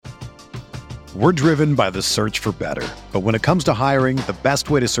We're driven by the search for better. But when it comes to hiring, the best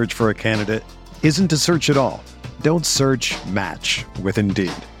way to search for a candidate isn't to search at all. Don't search, match with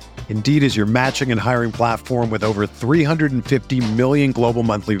Indeed. Indeed is your matching and hiring platform with over 350 million global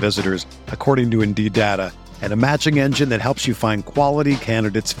monthly visitors, according to Indeed data, and a matching engine that helps you find quality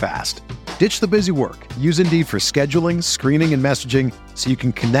candidates fast. Ditch the busy work. Use Indeed for scheduling, screening, and messaging so you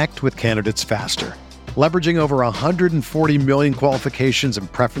can connect with candidates faster. Leveraging over 140 million qualifications and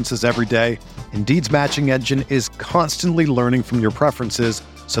preferences every day, Indeed's matching engine is constantly learning from your preferences,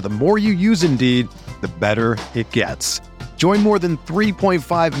 so the more you use Indeed, the better it gets. Join more than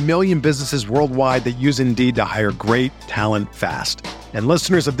 3.5 million businesses worldwide that use Indeed to hire great talent fast. And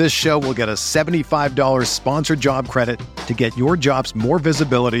listeners of this show will get a $75 sponsored job credit to get your jobs more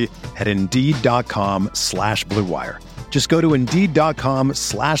visibility at Indeed.com/Blue Wire. Just go to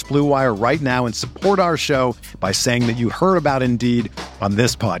Indeed.com/Blue Wire right now and support our show by saying that you heard about Indeed on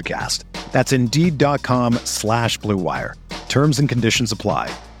this podcast. That's Indeed.com/Blue Wire. Terms and conditions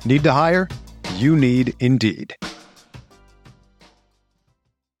apply. Need to hire? You need Indeed.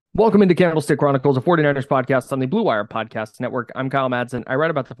 Welcome into Candlestick Chronicles, a 49ers podcast on the Blue Wire Podcast Network. I'm Kyle Madsen. I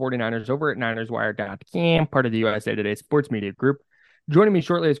write about the 49ers over at NinersWire.com, part of the USA Today Sports Media Group. Joining me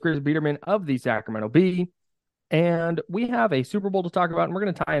shortly is Chris Biederman of the Sacramento Bee. And we have a Super Bowl to talk about, and we're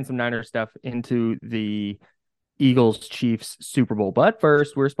going to tie in some Niners stuff into the Eagles-Chiefs Super Bowl. But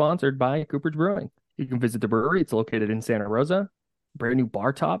first, we're sponsored by Cooper's Brewing. You can visit the brewery. It's located in Santa Rosa. Brand new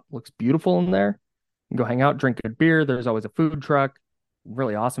bar top. Looks beautiful in there. You can go hang out, drink good beer. There's always a food truck.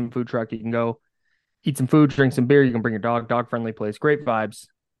 Really awesome food truck. You can go eat some food, drink some beer. You can bring your dog-friendly place. Great vibes.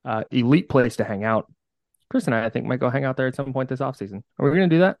 Elite place to hang out. Chris and I think, might go hang out there at some point this offseason. Are we going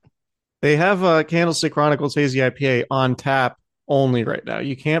to do that? They have Candlestick Chronicles Hazy IPA on tap only right now.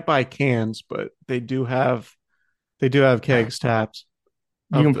 You can't buy cans, but they do have kegs tapped.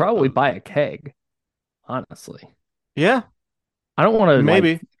 You can probably buy a keg, honestly. Yeah. I don't want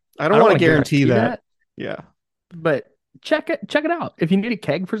to I don't want to guarantee that. Yeah. But check it out. If you need a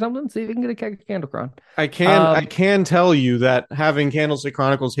keg for something, see if you can get a keg of CandleCron. I can tell you that having Candlestick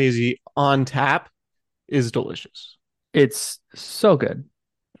Chronicles Hazy on tap is delicious. It's so good.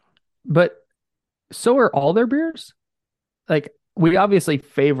 But so are all their beers. Like, we obviously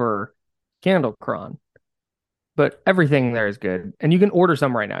favor CandleCron, but everything there is good. And you can order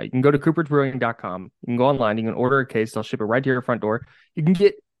some right now. You can go to coopersbrewing.com. You can go online. You can order a case. They'll ship it right to your front door. You can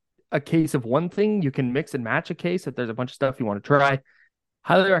get a case of one thing. You can mix and match a case if there's a bunch of stuff you want to try.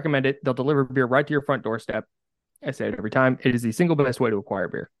 Highly recommend it. They'll deliver beer right to your front doorstep. I say it every time. It is the single best way to acquire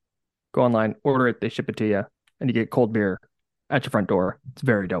beer. Go online, order it. They ship it to you, and you get cold beer at your front door. It's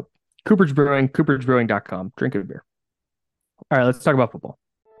very dope. Cooper's Brewing, coopersbrewing.com. Drink good beer. All right, let's talk about football.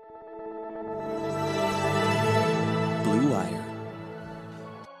 Blue Wire.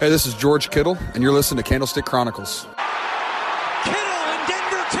 Hey, this is George Kittle, and you're listening to Candlestick Chronicles. Kittle in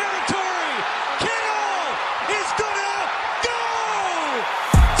Denver territory. Kittle is gonna go!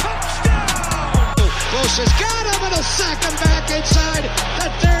 Touchdown! Bosa's got him, and he'll sack him back inside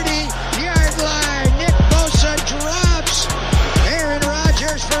the 30-yard line. Nick Bosa drops. Aaron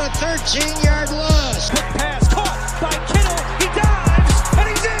Rodgers for a 13-yard loss. Quick pass caught by Kittle. He dives, and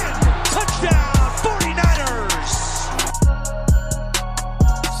he's in. Touchdown, 49ers.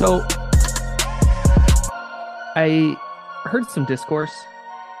 So, I heard some discourse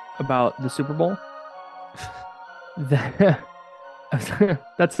about the Super Bowl. That's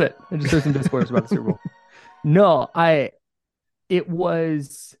it. I just heard some discourse about the Super Bowl. No, it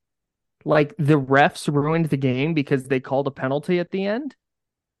was like the refs ruined the game because they called a penalty at the end.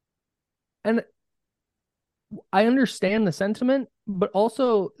 And I understand the sentiment, but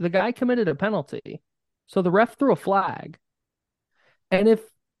also the guy committed a penalty. So the ref threw a flag. And if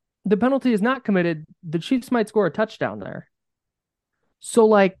the penalty is not committed, the Chiefs might score a touchdown there. So,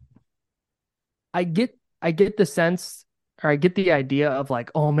 like, I get the sense, or I get the idea of, like,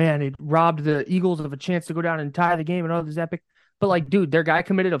 oh man, it robbed the Eagles of a chance to go down and tie the game and all this epic. But, like, dude, their guy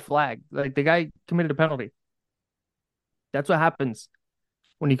committed a flag. Like, the guy committed a penalty. That's what happens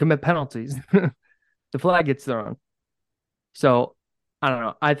when you commit penalties. The flag gets thrown. So, I don't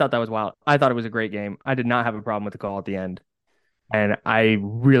know. I thought that was wild. I thought it was a great game. I did not have a problem with the call at the end. And I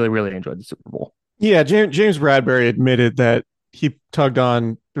really, really enjoyed the Super Bowl. Yeah, James Bradbury admitted that he tugged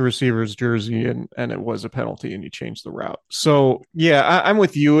on the receiver's jersey and it was a penalty and he changed the route. So, yeah, I'm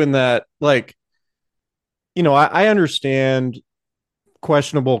with you in that, like, you know, I understand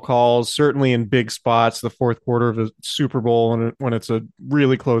questionable calls, certainly in big spots, the fourth quarter of a Super Bowl when it's a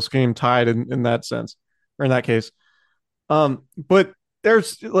really close game tied in that sense, or in that case. But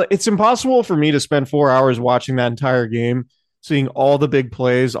it's impossible for me to spend 4 hours watching that entire game seeing all the big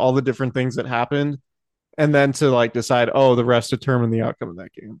plays, all the different things that happened, and then to like decide, oh, the refs determined the outcome of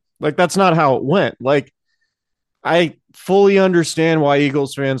that game. Like that's not how it went. Like I fully understand why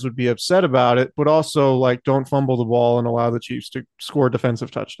Eagles fans would be upset about it, but also like don't fumble the ball and allow the Chiefs to score a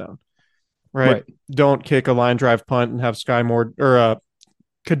defensive touchdown. Right? Don't kick a line drive punt and have Sky Moore or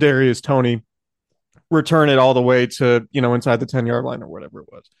Kadarius Toney return it all the way to, inside the 10-yard line or whatever it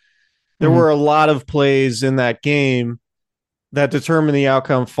was. There were a lot of plays in that game that determine the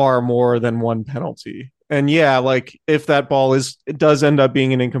outcome far more than one penalty. And yeah, like if that ball it does end up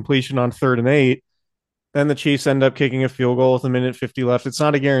being an incompletion on 3rd and 8, then the Chiefs end up kicking a field goal with 1:50 left. It's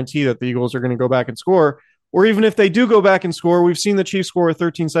not a guarantee that the Eagles are going to go back and score. Or even if they do go back and score, we've seen the Chiefs score with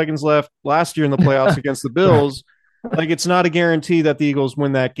 13 seconds left last year in the playoffs against the Bills. Like it's not a guarantee that the Eagles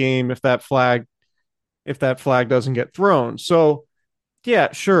win that game if that flag doesn't get thrown. So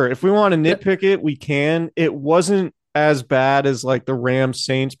yeah, sure. If we want to nitpick it, we can. It wasn't as bad as like the Rams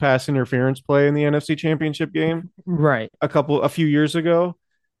Saints pass interference play in the NFC Championship game. Right. A few years ago.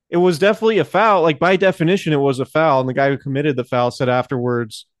 It was definitely a foul. Like by definition, it was a foul. And the guy who committed the foul said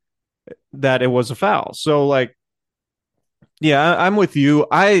afterwards that it was a foul. So like, yeah, I'm with you.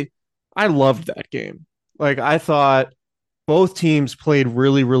 I loved that game. Like I thought both teams played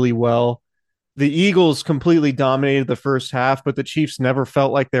really, really well. The Eagles completely dominated the first half, but the Chiefs never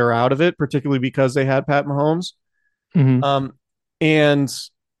felt like they were out of it, particularly because they had Pat Mahomes. And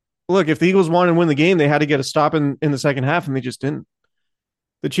look, if the Eagles wanted to win the game, they had to get a stop in the second half, and they just didn't.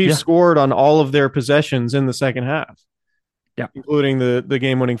 The Chiefs scored on all of their possessions in the second half, including the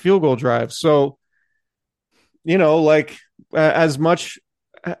game-winning field goal drive. So, like as much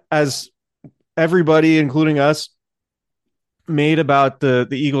as everybody, including us, made about the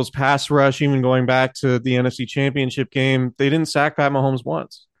Eagles pass rush, even going back to the NFC Championship game, they didn't sack Pat Mahomes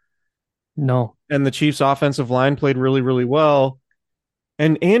once. No. And the Chiefs offensive line played really, really well.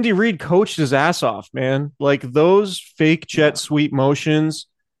 And Andy Reid coached his ass off, man. Like those fake jet sweep motions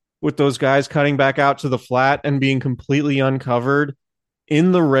with those guys cutting back out to the flat and being completely uncovered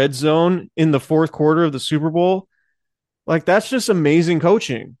in the red zone in the fourth quarter of the Super Bowl. Like that's just amazing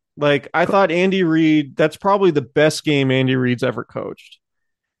coaching. Like I thought Andy Reid, that's probably the best game Andy Reid's ever coached.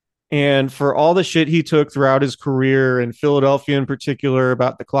 And for all the shit he took throughout his career in Philadelphia in particular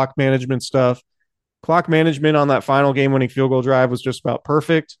about the clock management stuff, clock management on that final game-winning field goal drive was just about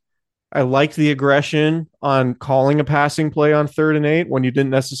perfect. I liked the aggression on calling a passing play on 3rd and 8 when you didn't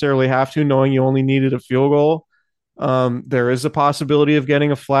necessarily have to, knowing you only needed a field goal. There is a possibility of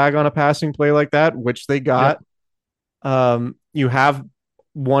getting a flag on a passing play like that, which they got. Yep. You have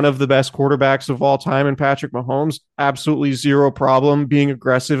one of the best quarterbacks of all time in Patrick Mahomes, absolutely zero problem being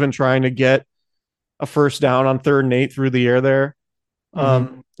aggressive and trying to get a first down on 3rd and 8 through the air there.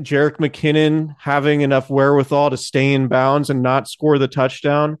 Jerick McKinnon having enough wherewithal to stay in bounds and not score the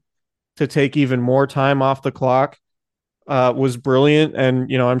touchdown to take even more time off the clock was brilliant.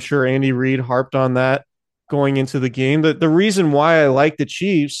 And, I'm sure Andy Reid harped on that going into the game. The reason why I like the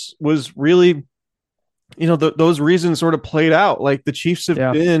Chiefs was really, those reasons sort of played out. Like the Chiefs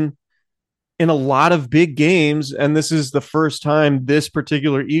have been in a lot of big games, and this is the first time this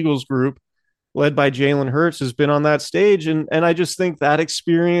particular Eagles group led by Jalen Hurts has been on that stage. And I just think that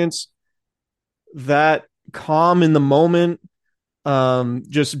experience, that calm in the moment,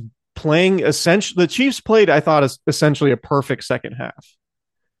 just playing essentially, the Chiefs played, I thought, essentially a perfect second half.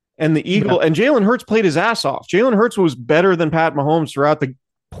 And the and Jalen Hurts played his ass off. Jalen Hurts was better than Pat Mahomes throughout the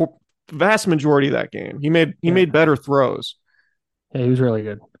vast majority of that game. He made better throws. Yeah, he was really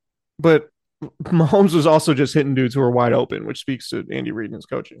good. But Mahomes was also just hitting dudes who were wide open, which speaks to Andy Reid and his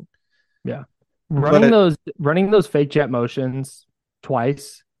coaching. Yeah. Running those fake jet motions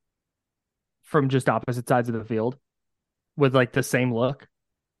twice from just opposite sides of the field with like the same look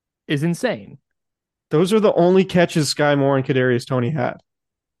is insane. Those are the only catches Sky Moore and Kadarius Toney had.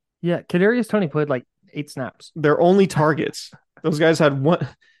 Yeah, Kadarius Toney played like 8 snaps. They're only targets. Those guys had one.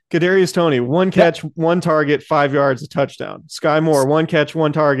 Kadarius Toney, 1 catch, 1 target, 5 yards, a touchdown. Sky Moore, 1 catch,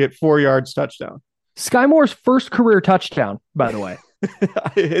 1 target, 4 yards, touchdown. Sky Moore's first career touchdown, by the way.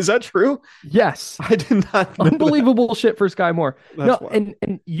 Is that true? Yes. I did not know Unbelievable shit for Sky Moore. That's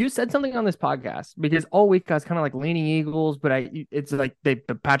and you said something on this podcast because all week I was kind of like leaning Eagles, but it's like the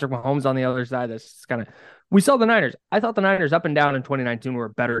Patrick Mahomes on the other side. That's kind of, we saw the Niners. I thought the Niners up and down in 2019 were a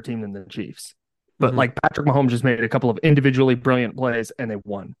better team than the Chiefs. But like Patrick Mahomes just made a couple of individually brilliant plays and they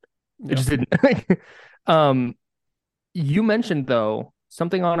won. It just didn't. You mentioned though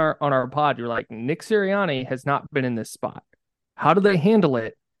something on our pod. You're like, Nick Sirianni has not been in this spot. How do they handle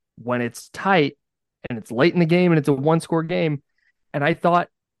it when it's tight and it's late in the game and it's a 1-score game? And I thought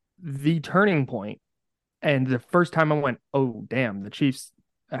the turning point And the first time I went, oh, damn, the Chiefs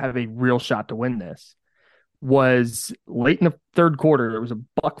have a real shot to win this, was late in the third quarter. There was a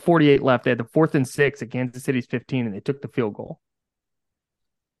 $1:48 left. They had the 4th and 6 at Kansas City's 15, and they took the field goal.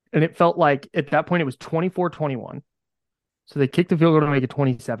 And it felt like at that point it was 24-21. So they kicked the field goal to make it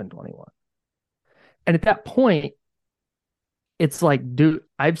 27-21. And at that point, it's like, dude,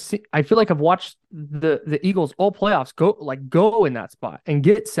 I feel like I've watched the Eagles all playoffs go in that spot and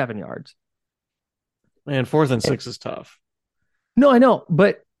get 7 yards. Man, 4th and 6 is tough. No, I know,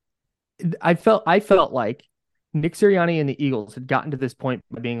 but I felt like Nick Sirianni and the Eagles had gotten to this point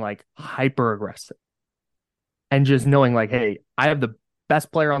by being like hyper aggressive and just knowing like, hey, I have the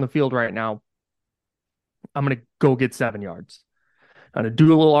best player on the field right now. I'm going to go get 7 yards. I'm going to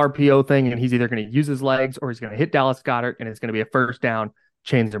do a little RPO thing, and he's either going to use his legs or he's going to hit Dallas Goedert, and it's going to be a first down.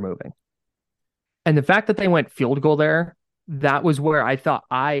 Chains are moving. And the fact that they went field goal there, that was where I thought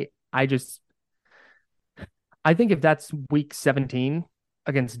I think if that's week 17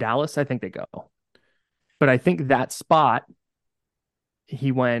 against Dallas, I think they go. But I think that spot,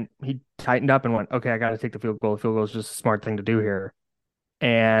 he tightened up and went, okay, I got to take the field goal. The field goal is just a smart thing to do here.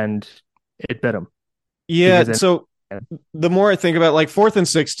 And it bit him. Yeah, so the more I think about it, like 4th and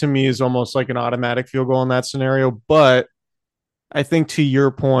 6 to me is almost like an automatic field goal in that scenario. But I think to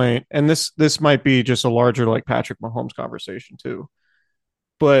your point, and this might be just a larger like Patrick Mahomes conversation too.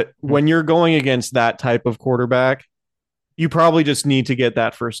 But when you're going against that type of quarterback, you probably just need to get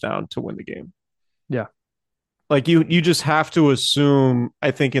that first down to win the game. Yeah. Like you just have to assume,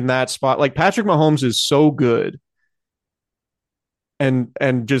 I think in that spot, like Patrick Mahomes is so good and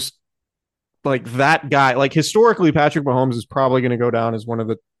just like that guy, like historically, Patrick Mahomes is probably going to go down as one of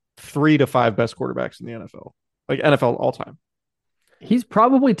the 3 to 5 best quarterbacks in the NFL, like NFL all time. He's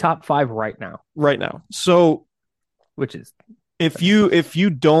probably top 5 right now. Right now. So, which is if you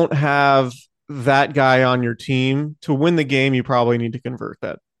don't have that guy on your team to win the game, you probably need to convert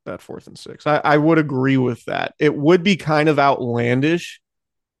that 4th and 6. I would agree with that. It would be kind of outlandish,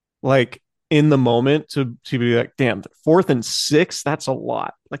 like in the moment to be like, damn, 4th and 6, that's a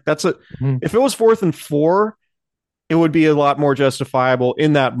lot. Like if it was 4th and 4, it would be a lot more justifiable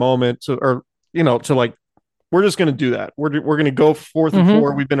in that moment to like, we're just going to do that. We're going to go 4th and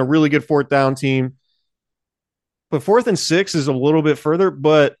 4. We've been a really good 4th down team. But 4th and 6 is a little bit further,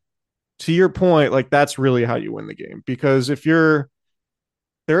 but to your point, like that's really how you win the game, because there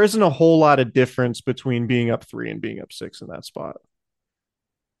isn't a whole lot of difference between being up 3 and being up 6 in that spot.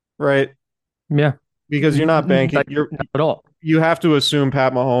 Right? Yeah. Because you're not banking. Not at all. You have to assume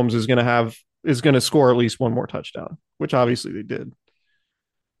Pat Mahomes is going to score at least one more touchdown, which obviously they did.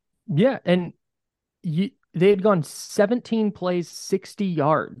 Yeah, and they had gone 17 plays, 60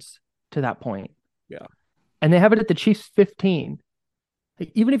 yards to that point. Yeah. And they have it at the Chiefs 15.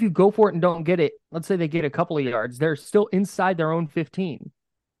 Like, even if you go for it and don't get it, let's say they get a couple of yards, they're still inside their own 15.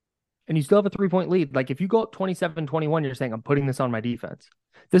 And you still have a 3-point lead. Like if you go up 27-21, you're saying, I'm putting this on my defense.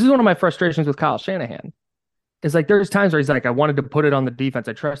 This is one of my frustrations with Kyle Shanahan. It's like there's times where he's like, I wanted to put it on the defense.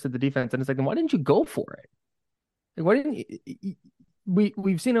 I trusted the defense. And it's like, then why didn't you go for it? Like, why didn't you?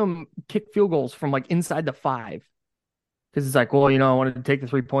 We've seen him kick field goals from like inside the 5. Because it's like, well, I wanted to take the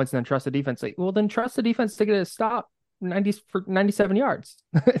 3 points and then trust the defense. Like, well, then trust the defense to get a stop 97 yards.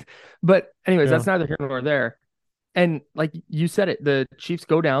 But anyways, That's neither here nor there. And like you said it, the Chiefs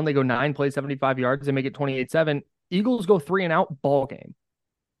go down, they go 9 plays, 75 yards, they make it 28-7. Eagles go 3 and out, ball game.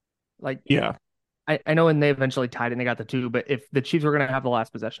 Like, yeah, I know, and they eventually tied it and they got the 2, but if the Chiefs were going to have the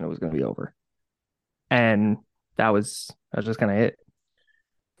last possession, it was going to be over. And that was just kind of it.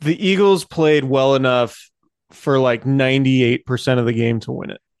 The Eagles played well enough for like 98% of the game to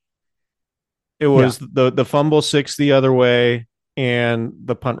win it. It was the fumble 6 the other way and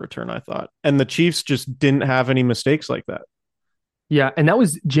the punt return, I thought. And the Chiefs just didn't have any mistakes like that. Yeah, and that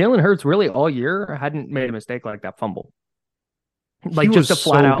was Jalen Hurts really all year hadn't made a mistake like that fumble. Like he just was a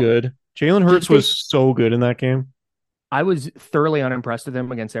flat out good. Jalen Hurts was so good in that game. I was thoroughly unimpressed with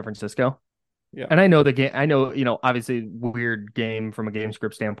him against San Francisco. Yeah. And I know the game, obviously weird game from a game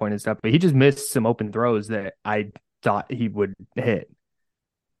script standpoint and stuff, but he just missed some open throws that I thought he would hit.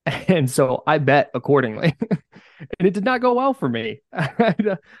 And so I bet accordingly. And it did not go well for me. I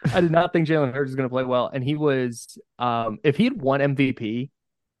did not think Jalen Hurts was going to play well. And he was, if he had won MVP,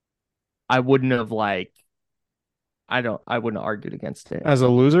 I wouldn't have I wouldn't have argued against it. As a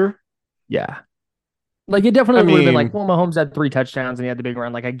loser? Yeah. Like it definitely would have been like, well, Mahomes had 3 touchdowns and he had the big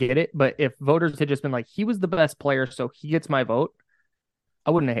run. Like I get it. But if voters had just been like, he was the best player, so he gets my vote,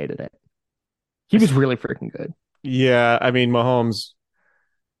 I wouldn't have hated it. He was really freaking good. Yeah. I mean, Mahomes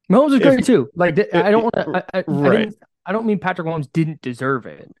was great too. Like I don't want to. Right. I don't mean Patrick Mahomes didn't deserve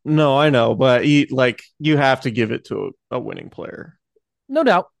it. No, I know, but you have to give it to a winning player. No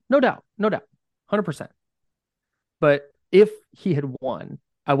doubt. 100%. But if he had won,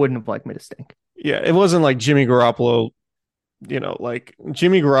 I wouldn't have liked me to stink. Yeah, it wasn't like Jimmy Garoppolo. Like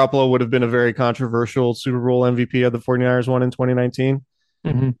Jimmy Garoppolo would have been a very controversial Super Bowl MVP had the 49ers won in 2019.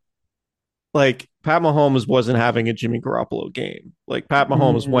 Mm-hmm. Like Pat Mahomes wasn't having a Jimmy Garoppolo game. Like Pat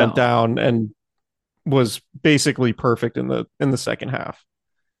Mahomes went down and was basically perfect in the second half.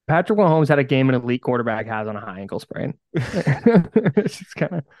 Patrick Mahomes had a game an elite quarterback has on a high ankle sprain. It's just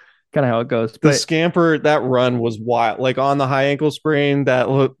kind of how it goes. The scamper, that run was wild. Like on the high ankle sprain that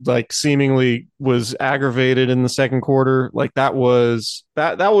looked like seemingly was aggravated in the second quarter. Like that was,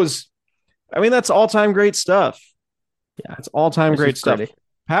 I mean, that's all-time great stuff. Yeah. It's all-time great stuff. Pretty.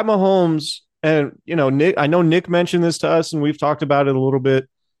 Pat Mahomes, and Nick, I know Nick mentioned this to us and we've talked about it a little bit.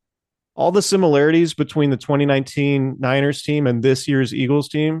 All the similarities between the 2019 Niners team and this year's Eagles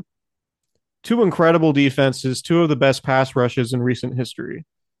team. Two incredible defenses, two of the best pass rushes in recent history.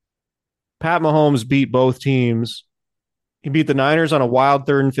 Pat Mahomes beat both teams. He beat the Niners on a wild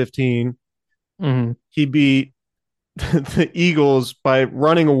 3rd and 15. Mm-hmm. He beat the Eagles by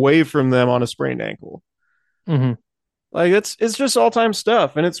running away from them on a sprained ankle. Mm-hmm. Like it's just all-time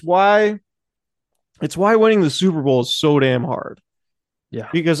stuff, and it's why winning the Super Bowl is so damn hard. Yeah,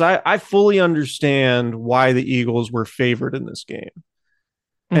 because I fully understand why the Eagles were favored in this game,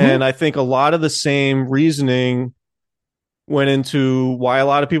 and I think a lot of the same reasoning went into why a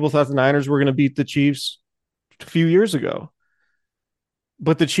lot of people thought the Niners were going to beat the Chiefs a few years ago.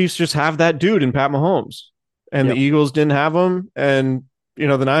 But the Chiefs just have that dude in Pat Mahomes, and the Eagles didn't have him, and the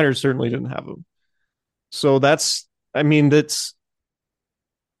Niners certainly didn't have him. So it's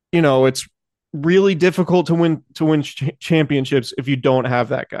really difficult to win championships if you don't have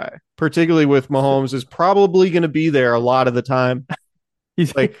that guy, particularly with Mahomes is probably going to be there a lot of the time.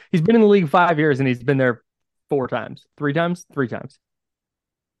 He's been in the league 5 years and he's been there 3 times.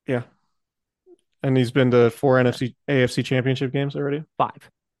 Yeah. And he's been to 4 AFC championship games already. 5.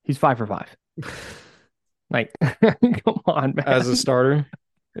 He's 5 for 5. Like, come on, man. As a starter.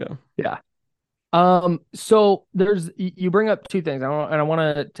 Yeah. Yeah. So you bring up 2 things. I want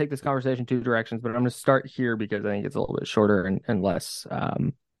to take this conversation 2 directions, but I'm going to start here because I think it's a little bit shorter and less,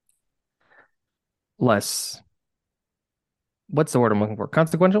 what's the word I'm looking for?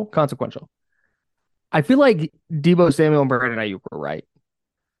 Consequential. I feel like Deebo Samuel and Brandon Ayuk were right.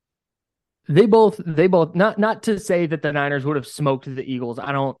 They both not to say that the Niners would have smoked the Eagles. I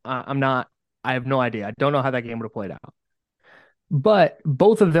have no idea. I don't know how that game would have played out. But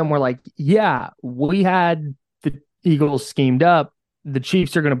both of them were like, yeah, we had the Eagles schemed up. The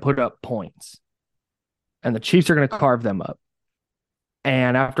Chiefs are going to put up points. And the Chiefs are going to carve them up.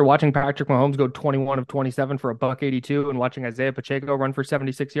 And after watching Patrick Mahomes go 21 of 27 for $182 and watching Isaiah Pacheco run for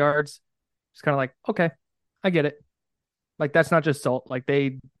 76 yards, it's kind of like, okay, I get it. Like, that's not just salt. Like,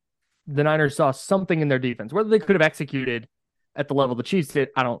 the Niners saw something in their defense. Whether they could have executed at the level the Chiefs did,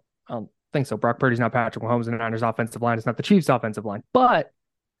 I don't think so. Brock Purdy's not Patrick Mahomes, and the Niners offensive line is not the Chiefs offensive line. But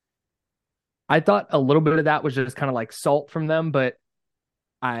I thought a little bit of that was just kind of like salt from them, but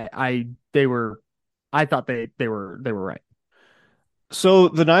I thought they were right. So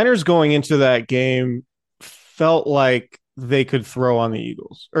the Niners going into that game felt like they could throw on the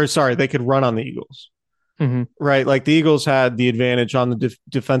Eagles, they could run on the Eagles. Mm-hmm. Right? Like the Eagles had the advantage on the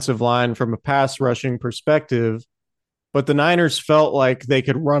defensive line from a pass rushing perspective, but the Niners felt like they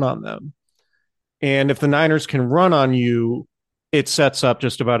could run on them. And if the Niners can run on you, it sets up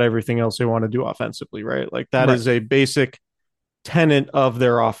just about everything else they want to do offensively, right? Like that is a basic tenet of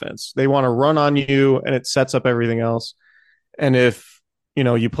their offense. They want to run on you and it sets up everything else. And if,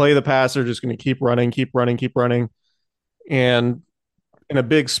 you play the pass, they're just going to keep running. And in a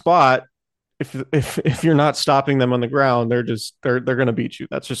big spot, if you're not stopping them on the ground, they're going to beat you.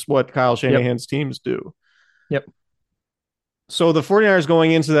 That's just what Kyle Shanahan's teams do. Yep. So the 49ers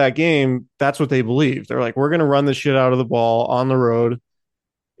going into that game, that's what they believe. They're like, we're going to run the shit out of the ball on the road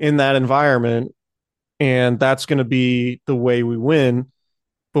in that environment, and that's going to be the way we win.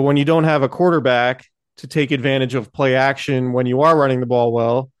 But when you don't have a quarterback to take advantage of play action when you are running the ball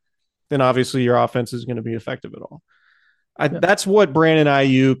well, then obviously your offense is going to be effective at all. That's what Brandon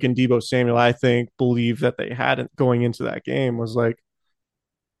Ayuk and Deebo Samuel, I think, believe that they had going into that game was like,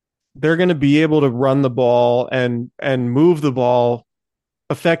 they're going to be able to run the ball and move the ball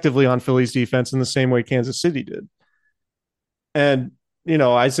effectively on Philly's defense in the same way Kansas City did. And,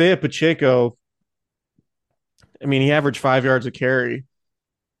 Isaiah Pacheco, he averaged 5 yards a carry.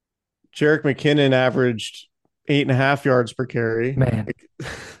 Jerick McKinnon averaged 8.5 yards per carry. Man.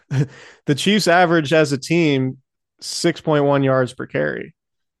 The Chiefs averaged as a team 6.1 yards per carry.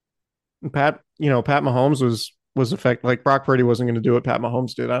 And Pat Mahomes was effective. Like Brock Purdy wasn't going to do what Pat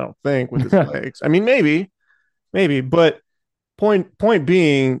Mahomes did, I don't think, with his legs. I mean, maybe, but point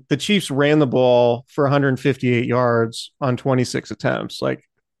being, the Chiefs ran the ball for 158 yards on 26 attempts. Like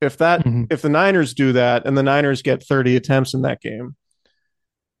if the Niners do that and the Niners get 30 attempts in that game,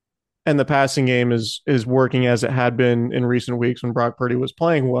 and the passing game is working as it had been in recent weeks when Brock Purdy was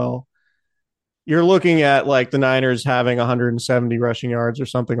playing well, you're looking at like the Niners having 170 rushing yards or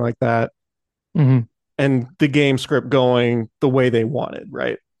something like that. Mm-hmm. And the game script going the way they wanted,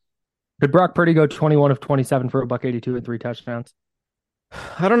 right? Could Brock Purdy go 21 of 27 for $182 and 3 touchdowns?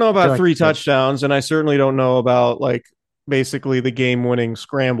 I don't know about like 3 touchdowns, and I certainly don't know about like basically the game-winning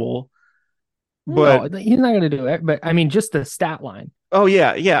scramble. But no, he's not going to do it. But I mean, just the stat line. Oh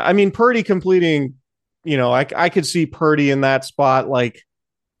yeah. I mean, Purdy completing, I could see Purdy in that spot like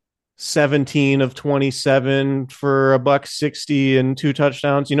 17 of 27 for $160 and 2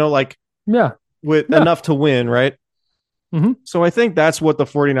 touchdowns. With enough to win, right? Mm-hmm. So I think that's what the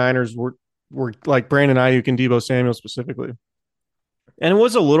 49ers were like, Brandon Ayuk and Deebo Samuel specifically. And it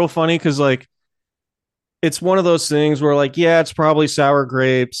was a little funny because like it's one of those things where like, yeah, it's probably sour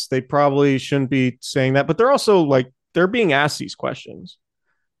grapes. They probably shouldn't be saying that, but they're also like, they're being asked these questions.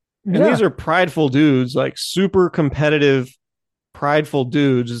 And these are prideful dudes, like super competitive, prideful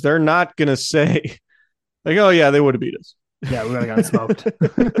dudes. They're not going to say like, oh yeah, they would have beat us. Yeah, we would have gotten smoked.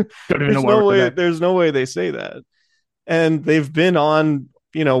 There's no way they say that. And they've been on,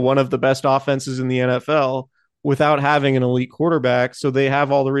 one of the best offenses in the NFL without having an elite quarterback. So they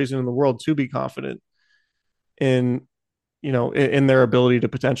have all the reason in the world to be confident in their ability to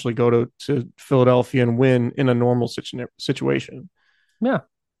potentially go to Philadelphia and win in a normal situation. Yeah.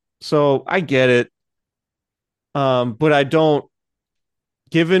 So I get it. But I don't,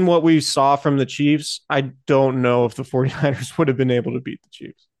 given what we saw from the Chiefs, I don't know if the 49ers would have been able to beat the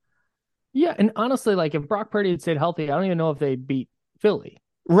Chiefs. Yeah. And honestly, like if Brock Purdy had stayed healthy, I don't even know if they beat Philly.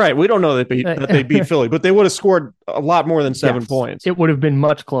 Right. We don't know that they beat Philly, but they would have scored a lot more than 7 points. It would have been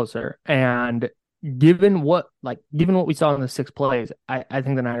much closer. And given what we saw in the 6 plays, I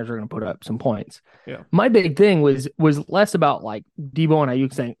think the Niners are going to put up some points. Yeah. My big thing was less about like Deebo and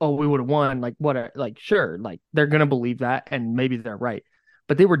Ayuk saying, "Oh, we would have won." Like what? Like sure, like they're going to believe that, and maybe they're right,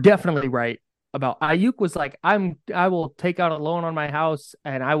 but they were definitely right about Ayuk. Was like, I will take out a loan on my house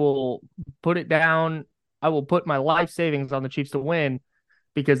and I will put it down. I will put my life savings on the Chiefs to win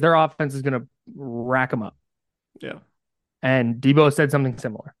because their offense is going to rack them up. Yeah. And Deebo said something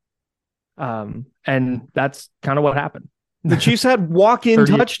similar. And that's kind of what happened. The Chiefs had walk-in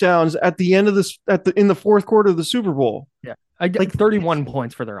touchdowns at the end of this in the fourth quarter of the Super Bowl. Yeah. Like 31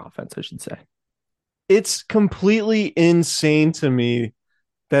 points for their offense, I should say. It's completely insane to me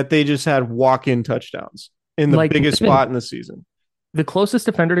that they just had walk-in touchdowns in the biggest spot in the season. The closest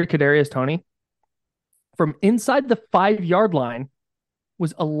defender to Kadarius Toney from inside the 5-yard line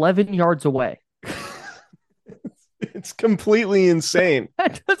was 11 yards away. It's completely insane.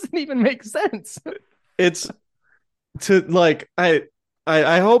 That doesn't even make sense. It's to like, I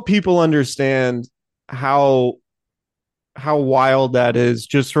hope people understand how wild that is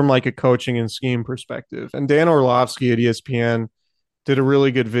just from like a coaching and scheme perspective. And Dan Orlovsky at ESPN did a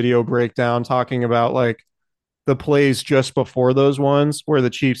really good video breakdown talking about like the plays just before those ones where the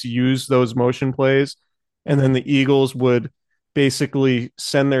Chiefs used those motion plays, and then the Eagles would basically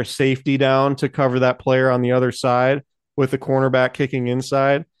send their safety down to cover that player on the other side with the cornerback kicking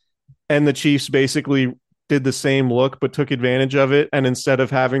inside. And the Chiefs basically did the same look, but took advantage of it. And instead of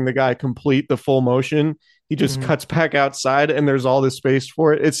having the guy complete the full motion, he just cuts back outside and there's all this space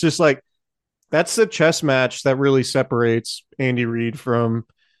for it. It's just like, that's the chess match that really separates Andy Reid from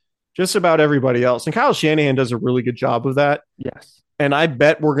just about everybody else. And Kyle Shanahan does a really good job of that. Yes. And I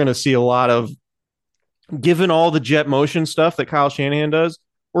bet we're going to see a lot of, given all the jet motion stuff that Kyle Shanahan does,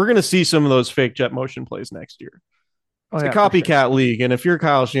 we're going to see some of those fake jet motion plays next year. It's a copycat league. And if you're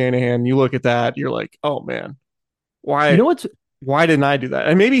Kyle Shanahan, you look at that, you're like, oh man, why didn't I do that?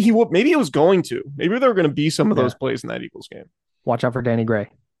 And maybe he was going to. Maybe there were going to be some of those plays in that Eagles game. Watch out for Danny Gray.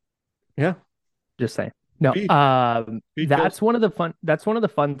 Yeah. Just saying. No, that's one of the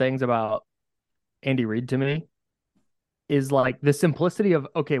fun things about Andy Reid to me is like the simplicity of,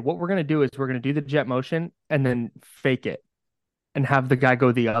 okay, what we're going to do is we're going to do the jet motion and then fake it and have the guy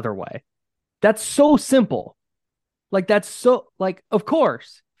go the other way. That's so simple. Like that's so like, of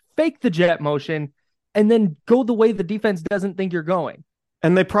course, fake the jet motion and then go the way the defense doesn't think you're going.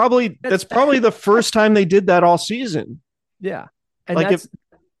 And that's probably the first time they did that all season. Yeah. And like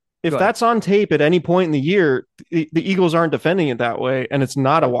if that's on tape at any point in the year, the Eagles aren't defending it that way, and it's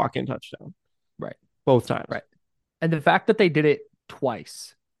not a walk-in touchdown. Right. Both times. Right. And the fact that they did it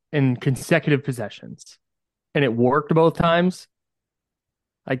twice in consecutive possessions and it worked both times,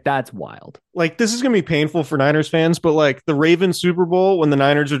 like that's wild. Like this is going to be painful for Niners fans, but like the Ravens Super Bowl when the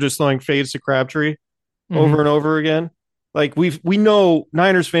Niners are just throwing fades to Crabtree over and over again. Like we know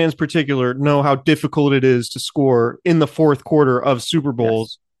Niners fans particular know how difficult it is to score in the fourth quarter of Super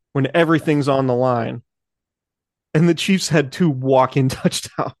Bowls when everything's on the line. And the Chiefs had 2 walk-in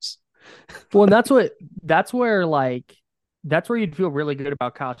touchdowns. Well, and that's where you'd feel really good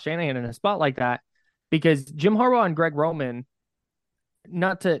about Kyle Shanahan in a spot like that, because Jim Harbaugh and Greg Roman,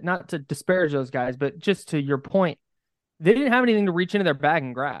 not to disparage those guys, but just to your point, they didn't have anything to reach into their bag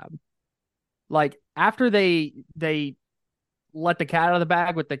and grab. Like after they let the cat out of the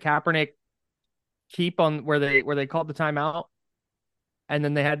bag with the Kaepernick keep on where they called the timeout and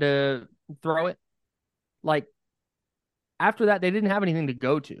then they had to throw it. Like after that, they didn't have anything to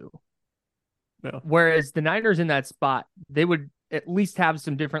go to. No. Whereas the Niners in that spot, they would at least have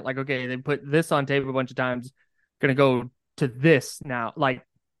some different, like, okay, they put this on tape a bunch of times, going to go to this now. Like,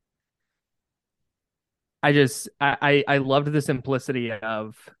 I loved the simplicity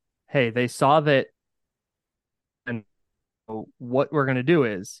of, hey, they saw that, and what we're going to do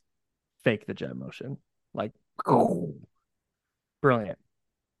is fake the jet motion. Like, brilliant.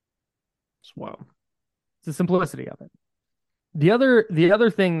 Wow. It's the simplicity of it. The other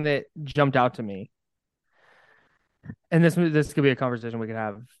thing that jumped out to me, and this could be a conversation we could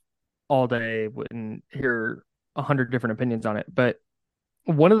have all day and hear 100 different opinions on it, but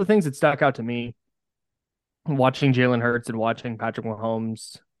one of the things that stuck out to me watching Jalen Hurts and watching Patrick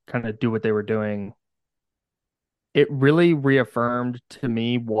Mahomes kind of do what they were doing, it really reaffirmed to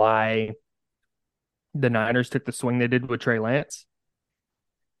me why the Niners took the swing they did with Trey Lance.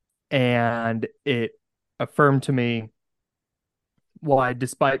 And it affirmed to me why,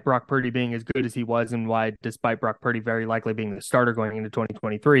 despite Brock Purdy being as good as he was, and why, despite Brock Purdy very likely being the starter going into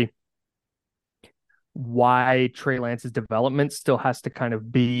 2023, why Trey Lance's development still has to kind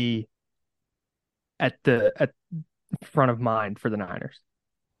of be at front of mind for the Niners.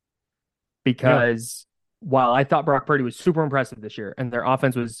 Because while I thought Brock Purdy was super impressive this year and their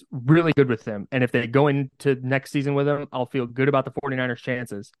offense was really good with him, and if they go into next season with him, I'll feel good about the 49ers'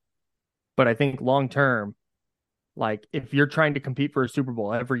 chances. But I think long term, like if you're trying to compete for a Super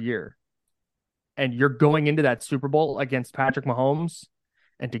Bowl every year and you're going into that Super Bowl against Patrick Mahomes,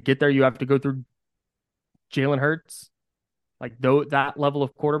 and to get there, you have to go through Jalen Hurts, like that level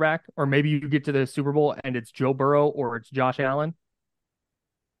of quarterback, or maybe you get to the Super Bowl and it's Joe Burrow or it's Josh Allen.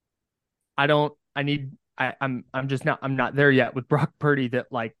 I'm not there yet with Brock Purdy that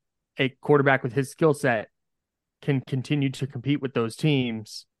like a quarterback with his skill set can continue to compete with those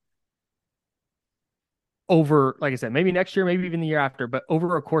teams over, like I said, maybe next year, maybe even the year after, but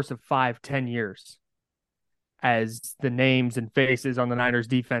over a course of 5-10 years, as the names and faces on the Niners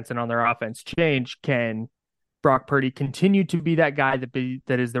defense and on their offense change, can Brock Purdy continue to be that guy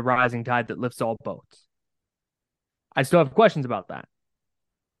that is the rising tide that lifts all boats? I still have questions about that.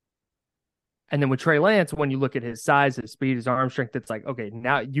 And then with Trey Lance, when you look at his size, his speed, his arm strength, it's like, okay,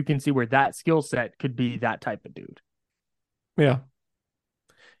 now you can see where that skill set could be that type of dude. Yeah.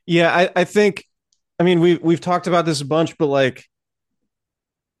 Yeah, I think, I mean, we've talked about this a bunch, but like,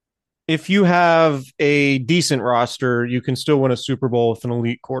 if you have a decent roster, you can still win a Super Bowl with an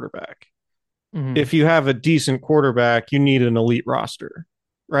elite quarterback. Mm-hmm. If you have a decent quarterback, you need an elite roster,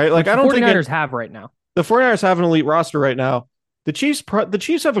 right? Like, I don't think the 49ers have right now. The 49ers have an elite roster right now. The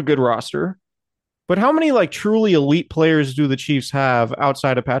Chiefs have a good roster, but how many like truly elite players do the Chiefs have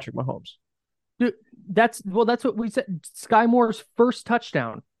outside of Patrick Mahomes? Dude, that's what we said. Sky Moore's first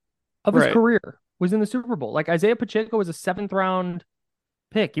touchdown of his career was in the Super Bowl. Like, Isaiah Pacheco was a 7th round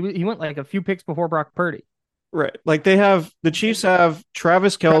pick. He went like a few picks before Brock Purdy. Right. Like the Chiefs have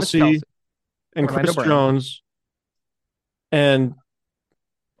Travis Kelce and Chris Jones. And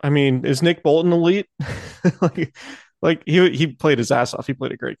I mean, is Nick Bolton elite? like he played his ass off. He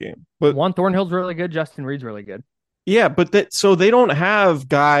played a great game. But Juan Thornhill's really good. Justin Reed's really good. Yeah, but so they don't have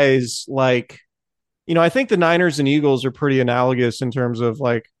guys like, I think the Niners and Eagles are pretty analogous in terms of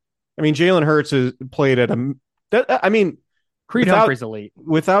like, I mean, Jalen Hurts has played at Creed Humphrey's elite.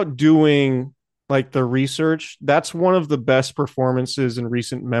 Without doing like the research, that's one of the best performances in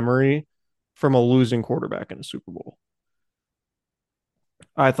recent memory from a losing quarterback in a Super Bowl.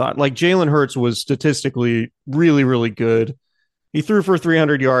 I thought like Jalen Hurts was statistically really, really good. He threw for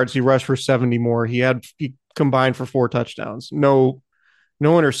 300 yards. He rushed for 70 more. He combined for 4 touchdowns. No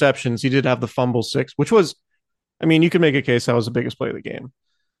interceptions. He did have the fumble 6, which was, I mean, you could make a case that was the biggest play of the game,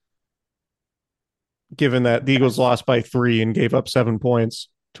 given that the Eagles lost by 3 and gave up 7 points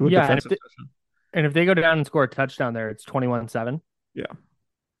to a defensive session. And if they go down and score a touchdown there, it's 21-7. Yeah.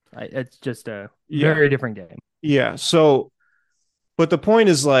 It's just a Yeah. very different game. Yeah. So, but the point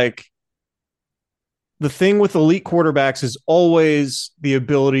is like the thing with elite quarterbacks is always the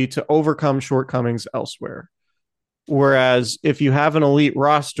ability to overcome shortcomings elsewhere. Whereas if you have an elite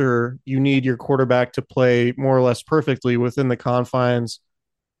roster, you need your quarterback to play more or less perfectly within the confines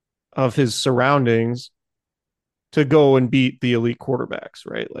of his surroundings to go and beat the elite quarterbacks,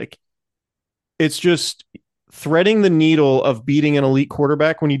 right? Like it's just threading the needle of beating an elite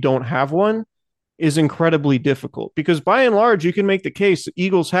quarterback when you don't have one is incredibly difficult because by and large, you can make the case the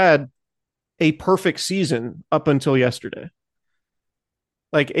Eagles had a perfect season up until yesterday.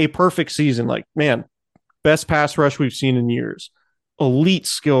 Like a perfect season. Like, man, best pass rush we've seen in years. Elite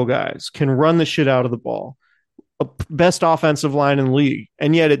skill guys can run the shit out of the ball. Best offensive line in the league.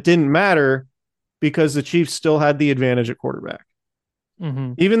 And yet it didn't matter because the Chiefs still had the advantage at quarterback.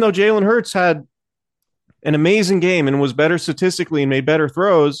 Mm-hmm. Even though Jalen Hurts had an amazing game and was better statistically and made better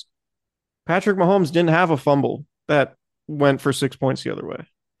throws, Patrick Mahomes didn't have a fumble that went for 6 points the other way.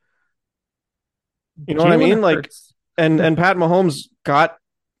 You know what I mean? Like, and Pat Mahomes got,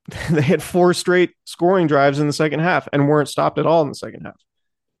 they had 4 straight scoring drives in the second half and weren't stopped at all in the second half.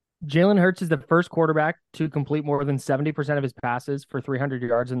 Jalen Hurts is the first quarterback to complete more than 70% of his passes for 300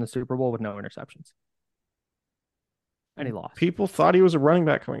 yards in the Super Bowl with no interceptions. And he lost. People thought he was a running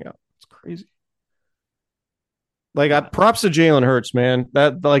back coming out. It's crazy. Like, props to Jalen Hurts, man.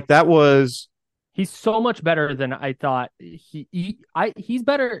 That was. He's so much better than I thought. He's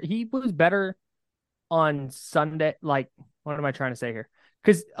better. He was better on Sunday. Like, what am I trying to say here?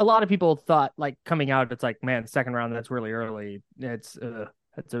 Because a lot of people thought, like, coming out, it's like, man, second round, that's really early. It's a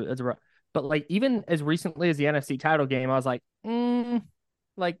but like even as recently as the NFC title game, I was like,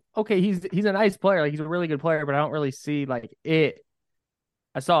 like, okay, he's a nice player, like he's a really good player, but I don't really see like it.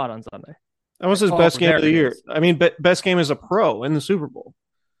 I saw it on Sunday. That was his best game of the year. I mean, best game as a pro in the Super Bowl.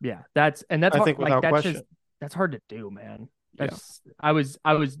 Yeah, that's I think without question. That's hard to do, man. That's I was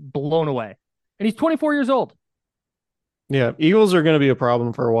blown away, and he's 24 years old. Yeah, Eagles are going to be a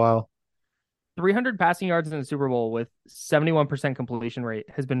problem for a while. 300 passing yards in the Super Bowl with 71% completion rate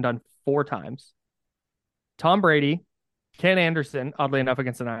has been done 4 times. Tom Brady, Ken Anderson, oddly enough,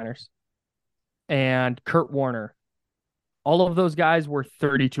 against the Niners, and Kurt Warner. All of those guys were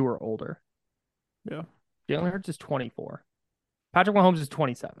 32 or older. Yeah. Jalen Hurts is 24. Patrick Mahomes is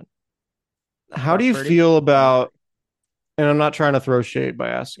 27. How do you feel about, and I'm not trying to throw shade by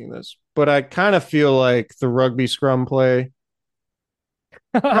asking this, but I kind of feel like the rugby scrum play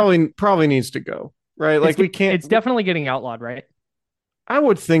probably needs to go, right? Like it's definitely getting outlawed, right? I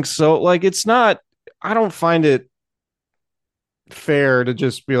would think so. Like it's not, I don't find it fair to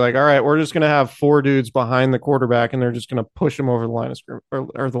just be like, all right, we're just going to have 4 dudes behind the quarterback and they're just going to push him over the line of scrimmage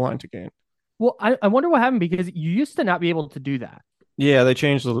or the line to gain. Well, I wonder what happened because you used to not be able to do that. Yeah, they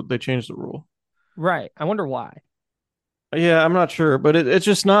changed the rule. Right. I wonder why. Yeah, I'm not sure, but it's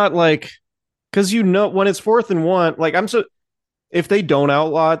just not like, because when it's 4th and 1, like if they don't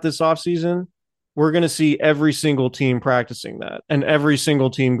outlaw it this offseason, we're going to see every single team practicing that and every single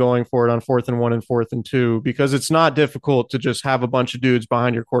team going for it on 4th and 1 and 4th and 2, because it's not difficult to just have a bunch of dudes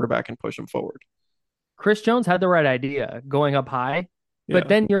behind your quarterback and push them forward. Chris Jones had the right idea going up high, but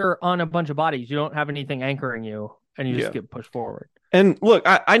then you're on a bunch of bodies. You don't have anything anchoring you and you just get pushed forward. And look,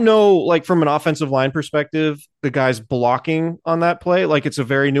 I know, like, from an offensive line perspective, the guy's blocking on that play, like, it's a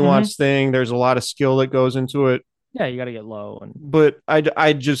very nuanced thing. There's a lot of skill that goes into it. Yeah, you got to get low. But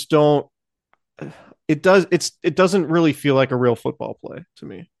I just don't. It doesn't really feel like a real football play to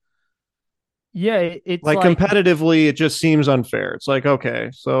me. Yeah, it's like competitively, it just seems unfair. It's like, okay,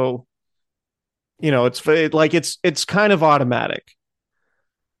 so it's kind of automatic.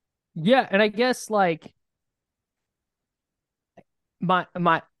 Yeah, and I guess like my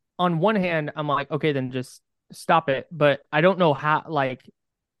on one hand, I'm like, okay, then just stop it. But I don't know how. Like,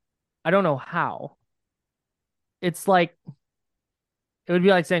 I don't know how. It's like it would be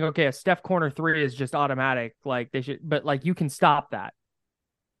like saying, okay, a Steph corner 3 is just automatic. Like they should, but like you can stop that.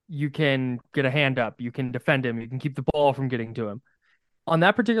 You can get a hand up. You can defend him. You can keep the ball from getting to him. On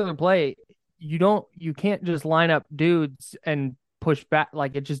that particular play, you can't just line up dudes and push back.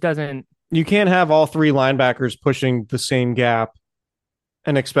 Like it just doesn't. You can't have all 3 linebackers pushing the same gap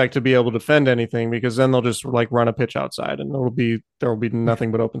and expect to be able to defend anything, because then they'll just like run a pitch outside and there will be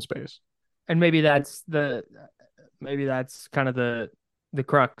nothing but open space. And maybe that's kind of the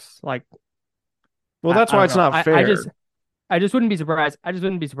crux. Like, well, that's why it's not fair. I just wouldn't be surprised. I just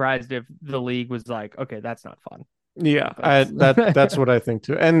wouldn't be surprised if the league was like, okay, that's not fun. Yeah, that's what I think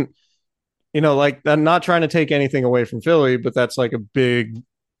too. And like, I'm not trying to take anything away from Philly, but that's like a big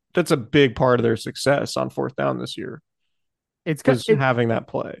that's a big part of their success on fourth down this year. It's Was it, having that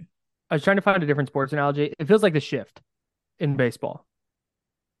play. I was trying to find a different sports analogy. It feels like the shift in baseball.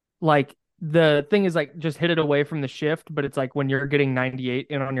 Like the thing is like just hit it away from the shift, but it's like when you're getting 98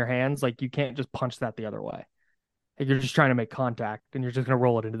 in on your hands, like you can't just punch that the other way. Like you're just trying to make contact and you're just going to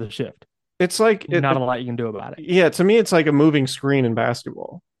roll it into the shift. It's like Not a lot you can do about it. Yeah, to me, it's like a moving screen in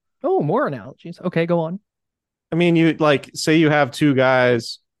basketball. Oh, more analogies. Okay, go on. I mean, you like say you have two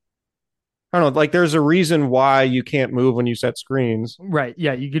guys. I don't know, like there's a reason why you can't move when you set screens. Right.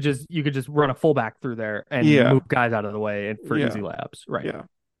 Yeah, you could just run a fullback through there and move guys out of the way and for easy layups. Right. Yeah.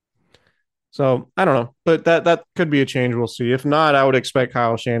 So I don't know, but that could be a change. We'll see. If not, I would expect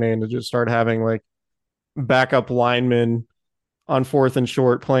Kyle Shanahan to just start having like backup linemen on fourth and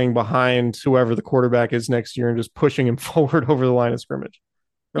short playing behind whoever the quarterback is next year and just pushing him forward over the line of scrimmage.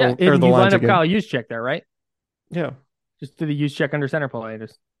 Yeah, or the you line up again. Kyle Juszczyk there, right? Yeah. Just do the Juszczyk under center play.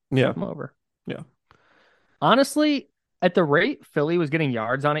 Just come over. Yeah. Honestly, at the rate Philly was getting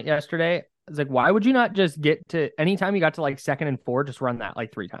yards on it yesterday, I was like, why would you not just get to anytime you got to like 2nd and 4, just run that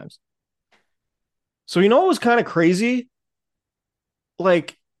like 3 times? So you know what was kind of crazy?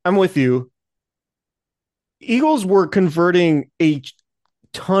 Like, I'm with you. Eagles were converting a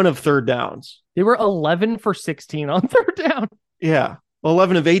ton of third downs. They were 11 for 16 on third down. Yeah.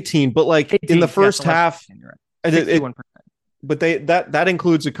 11 of 18, but like 18, in the first half, 61%. But that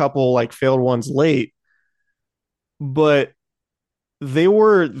includes a couple like failed ones late. But they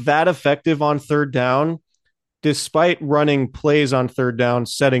were that effective on third down despite running plays on third down,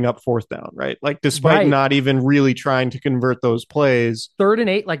 setting up fourth down, right? Like despite not even really trying to convert those plays. 3rd and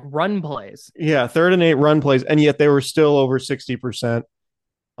 8, like run plays. Yeah, 3rd and 8 run plays, and yet they were still over 60%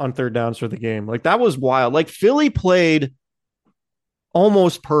 on third downs for the game. Like that was wild. Like Philly played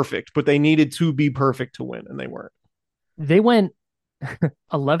almost perfect, but they needed to be perfect to win, and they weren't. They went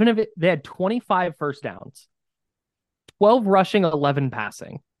 11 of it. They had 25 first downs, 12 rushing, 11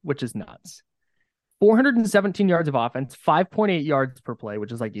 passing, which is nuts. 417 yards of offense, 5.8 yards per play,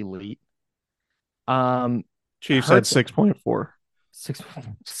 which is like elite. Chiefs had 6.4.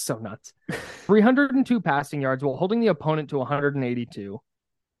 So nuts. 302 passing yards while holding the opponent to 182.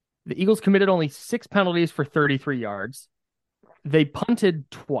 The Eagles committed only 6 penalties for 33 yards. They punted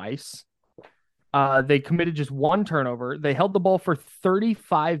twice. They committed just 1 turnover. They held the ball for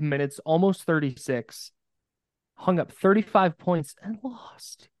 35 minutes, almost 36. Hung up 35 points and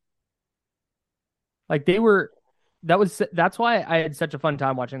lost. Like that's why I had such a fun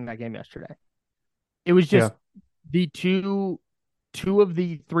time watching that game yesterday. It was just the two of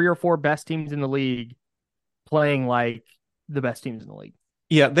the 3 or 4 best teams in the league playing like the best teams in the league.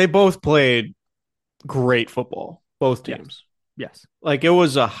 Yeah, they both played great football, both teams. Yes. Like it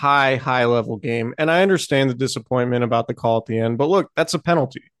was a high level game. And I understand the disappointment about the call at the end, but look, that's a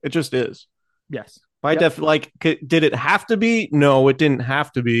penalty. It just is. Yes. Did it have to be? No, it didn't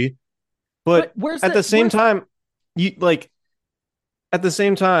have to be. But at the same time, you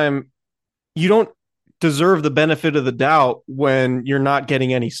don't deserve the benefit of the doubt when you're not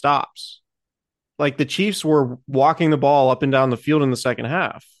getting any stops. Like the Chiefs were walking the ball up and down the field in the second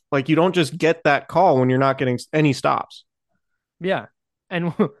half. Like you don't just get that call when you're not getting any stops. Yeah.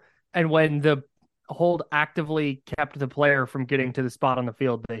 And when the hold actively kept the player from getting to the spot on the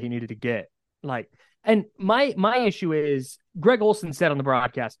field that he needed to get. Like, and my issue is Greg Olsen said on the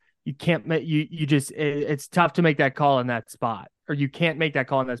broadcast, you can't make it's tough to make that call in that spot, or you can't make that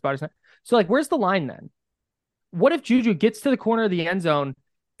call in that spot. So like, where's the line then? What if Juju gets to the corner of the end zone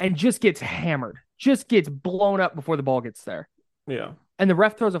and just gets hammered, just gets blown up before the ball gets there? Yeah. And the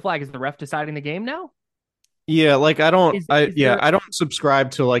ref throws a flag. Is the ref deciding the game now? Yeah. Like I don't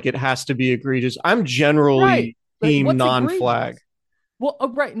subscribe to like, it has to be egregious. I'm generally team non-flag. Well,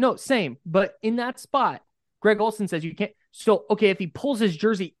 right. No, same. But in that spot, Greg Olsen says you can't. So, okay, if he pulls his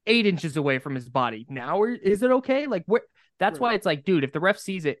jersey 8 inches away from his body, now is it okay? Like, where? That's why it's like, dude, if the ref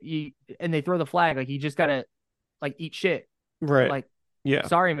sees it and they throw the flag, like, you just gotta like eat shit, right? Like, yeah,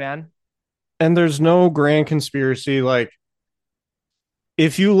 sorry, man. And there's no grand conspiracy. Like,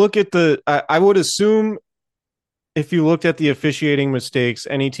 if you look at I would assume if you looked at the officiating mistakes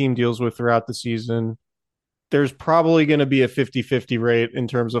any team deals with throughout the season, there's probably going to be a 50-50 rate in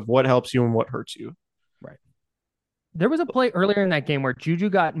terms of what helps you and what hurts you. Right. There was a play earlier in that game where Juju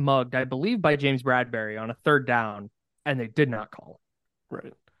got mugged, I believe, by James Bradbury on a 3rd down, and they did not call it.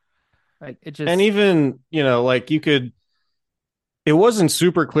 Right. Like it just, and even, like it wasn't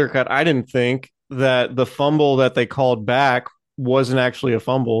super clear cut. I didn't think that the fumble that they called back wasn't actually a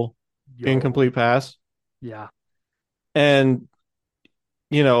fumble, incomplete pass. Yeah. And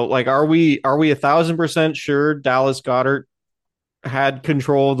like, are we 1,000% sure Dallas Goedert had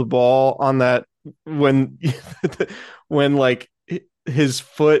control of the ball on that when when like his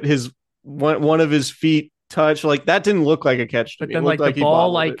foot, his one of his feet touched, like that didn't look like a catch to But me. then It looked like like the he ball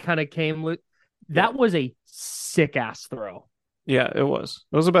bobbled like it. kind of came. That was a sick ass throw. Yeah, it was.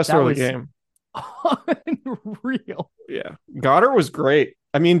 It was the best That throw of was- the game. Unreal. Yeah, Goddard was great.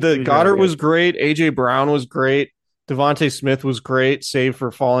 I mean, He was Goddard really was great. AJ Brown was great. Devontae Smith was great, save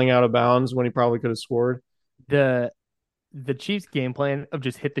for falling out of bounds when he probably could have scored. The Chiefs' game plan of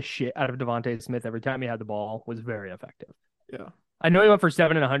just hit the shit out of Devontae Smith every time he had the ball was very effective. Yeah, I know he went for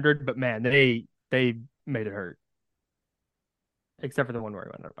 7 and 100, but man, they made it hurt. Except for the one where he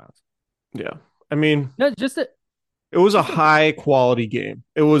went out of bounds. yeah. I mean, No, just it was a high quality game.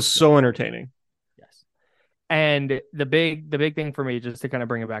 It was so entertaining. yes. And the big thing for me, just to kind of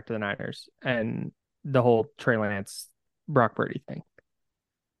bring it back to the Niners and the whole Trey Lance, Brock Purdy thing,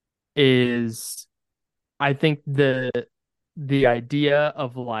 is I think the idea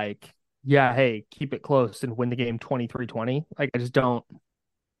of like, yeah, hey, keep it close and win the game 23-20. Like, I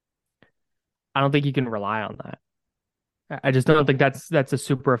don't think you can rely on that. I just don't think that's a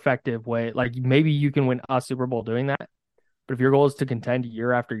super effective way. Like, maybe you can win a Super Bowl doing that, but if your goal is to contend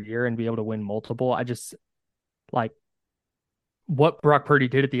year after year and be able to win multiple, I just like what Brock Purdy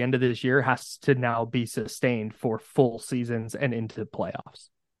did at the end of this year has to now be sustained for full seasons and into playoffs.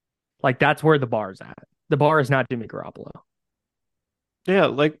 Like, that's where the bar's at. The bar is not Jimmy Garoppolo. Yeah,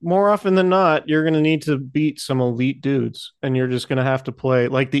 like more often than not, you're going to need to beat some elite dudes, and you're just going to have to play.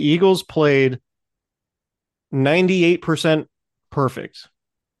 Like the Eagles played 98% perfect.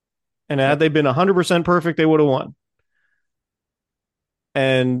 And had they been 100% perfect, they would have won.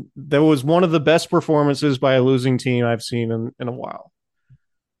 And that was one of the best performances by a losing team I've seen in a while.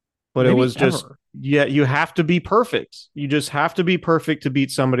 But Maybe it was just, ever. yeah, you have to be perfect. You just have to be perfect to beat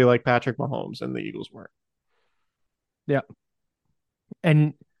somebody like Patrick Mahomes, and the Eagles weren't. Yeah.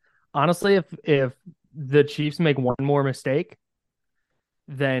 And honestly, if the Chiefs make one more mistake,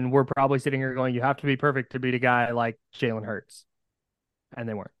 then we're probably sitting here going, you have to be perfect to beat a guy like Jalen Hurts. And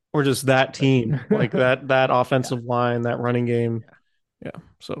they weren't. Or just that team, like that offensive line, that running game. Yeah.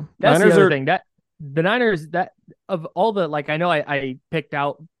 So That's Niners the other are thing. That the Niners, that of all the, like, I know I picked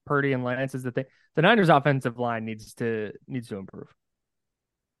out Purdy and Lance as the thing. The Niners offensive line needs to improve.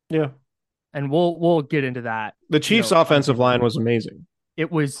 yeah. And we'll get into that. The Chiefs' offensive line was amazing. It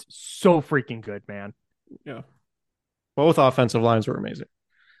was so freaking good, man. Yeah. Both offensive lines were amazing.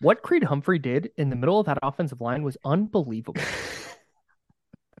 What Creed Humphrey did in the middle of that offensive line was unbelievable.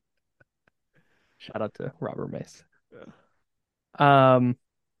 Shout out to Robert Mace. I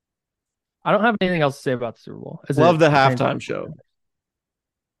don't have anything else to say about the Super Bowl. Love the halftime show.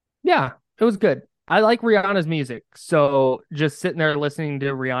 Yeah, it was good. I like Rihanna's music, so just sitting there listening to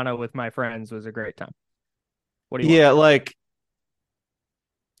Rihanna with my friends was a great time. What do you want? Yeah, like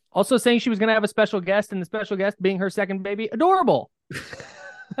Also saying she was going to have a special guest, and the special guest being her second baby. Adorable.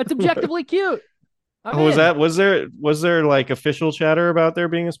 That's objectively cute. I'm in. was there like official chatter about there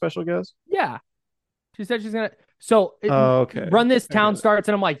being a special guest? Yeah. She said she's going to. So Okay. Run This Town starts,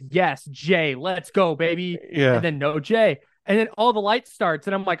 and I'm like, yes, Jay, let's go, baby. Yeah. And then no Jay. And then All the Lights starts,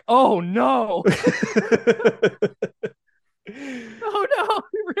 and I'm like, oh, no. Oh, no.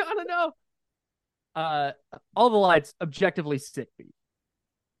 Rihanna, no. All the Lights, objectively sick beat.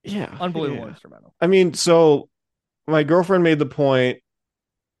 Yeah. Unbelievable Yeah. instrumental. I mean, so my girlfriend made the point.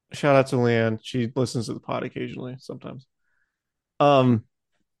 Shout out to Leanne. She listens to the pod occasionally, sometimes.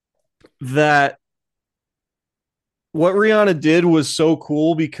 That what Rihanna did was so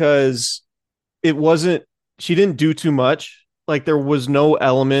cool because she didn't do too much. Like there was no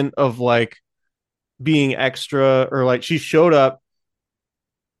element of like being extra, or like she showed up,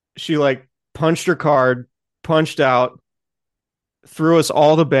 she like punched her card, punched out, threw us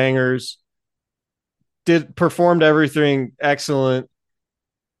all the bangers, performed everything excellent,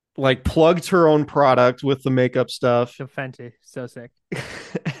 like plugged her own product with the makeup stuff, The Fenty, so sick.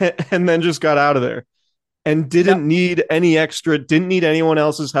 and then just got out of there and didn't need any extra, didn't need anyone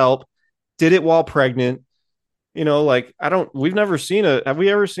else's help, did it while pregnant. You know, like have we ever seen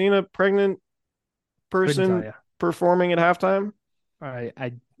a pregnant person performing at halftime?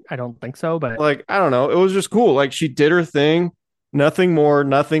 I don't think so, but Like, I don't know. It was just cool. Like she did her thing, nothing more,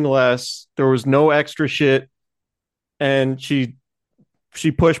 nothing less. There was no extra shit. And she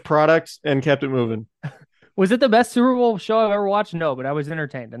pushed products and kept it moving. was it the best Super Bowl show I've ever watched? No, but I was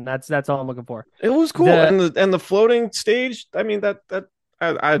entertained, and that's all I'm looking for. It was cool. And the floating stage, I mean,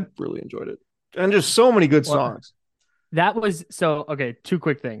 I really enjoyed it. And just so many good songs. That was so okay. Two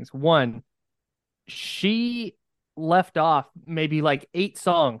quick things. One, she left off maybe like 8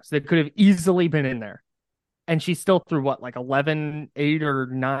 songs that could have easily been in there, and she still threw what, like 11, 8 or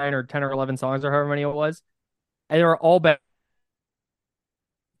 9 or 10 or 11 songs or however many it was. And they were all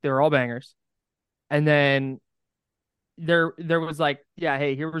bangers. And then there was like, yeah,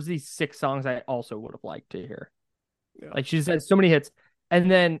 hey, here was these 6 songs I also would have liked to hear. Yeah. Like she said so many hits. And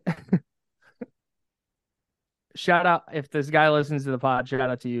then shout out, if this guy listens to the pod, shout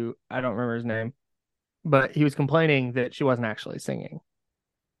out to you. I don't remember his name, but he was complaining that she wasn't actually singing.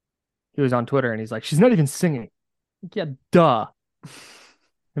 He was on Twitter and he's like, she's not even singing. Yeah, duh.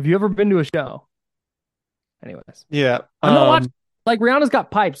 Have you ever been to a show? Anyways. Yeah. I'm not watching. Like, Rihanna's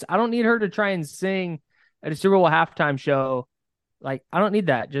got pipes. I don't need her to try and sing at a Super Bowl halftime show. Like, I don't need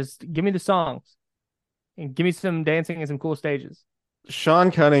that. Just give me the songs and give me some dancing and some cool stages.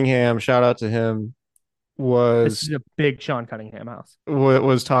 Sean Cunningham, shout out to him, This is a big Sean Cunningham house.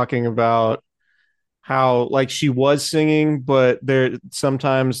 was talking about how like she was singing, but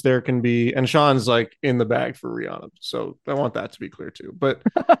sometimes there can be, and Sean's like in the bag for Rihanna, so I want that to be clear too. But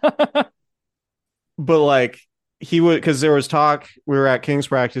like he would, because there was talk, we were at King's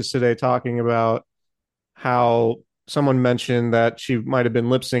practice today talking about how someone mentioned that she might have been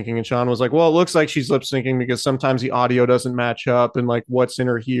lip syncing, and Sean was like, well, it looks like she's lip syncing because sometimes the audio doesn't match up, and like what's in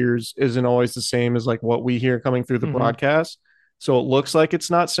her ears isn't always the same as like what we hear coming through the broadcast. So it looks like it's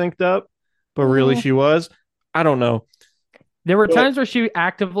not synced up, but really she was. I don't know. There were times where she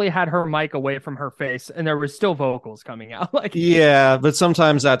actively had her mic away from her face and there were still vocals coming out. Like, yeah, but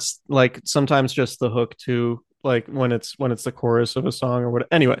sometimes that's like, sometimes just the hook too, like when it's the chorus of a song or what.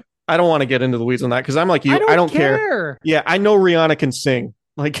 Anyway, I don't want to get into the weeds on that because I'm like you. I don't care. Yeah, I know Rihanna can sing.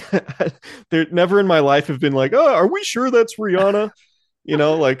 Like, there never in my life have been like, oh, are we sure that's Rihanna? You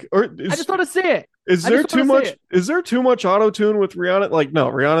know, like, or I just want to see it. Is there too much? Is there too much auto tune with Rihanna? Like, no,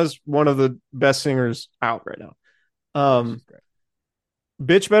 Rihanna's one of the best singers out right now.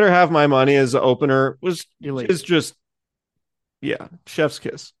 Bitch Better Have My Money as the opener is just, yeah, chef's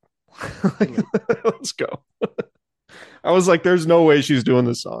kiss. Like, let's go. I was like, there's no way she's doing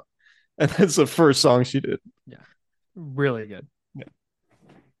this song. And that's the first song she did. Yeah. Really good. Yeah.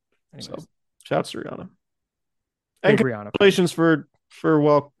 Anyways. So shouts to Rihanna. Big And Rihanna. congratulations for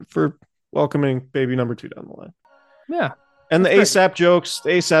welcoming baby number 2 down the line. Yeah. And the ASAP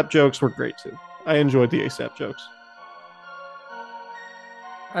jokes were great too. I enjoyed the ASAP jokes.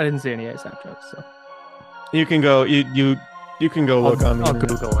 I didn't see any ASAP jokes, so you can go you can go look on the I'll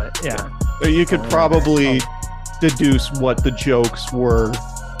internet. Google it. Yeah. You could probably deduce what the jokes were,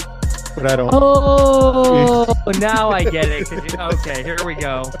 but I don't. Oh, now I get it. Okay, here we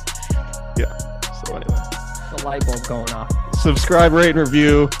go. Yeah. So anyway, the light bulb going off. Subscribe, rate, and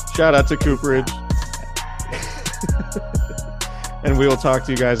review. Shout out to Cooperage. And we will talk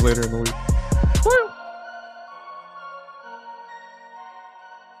to you guys later in the week.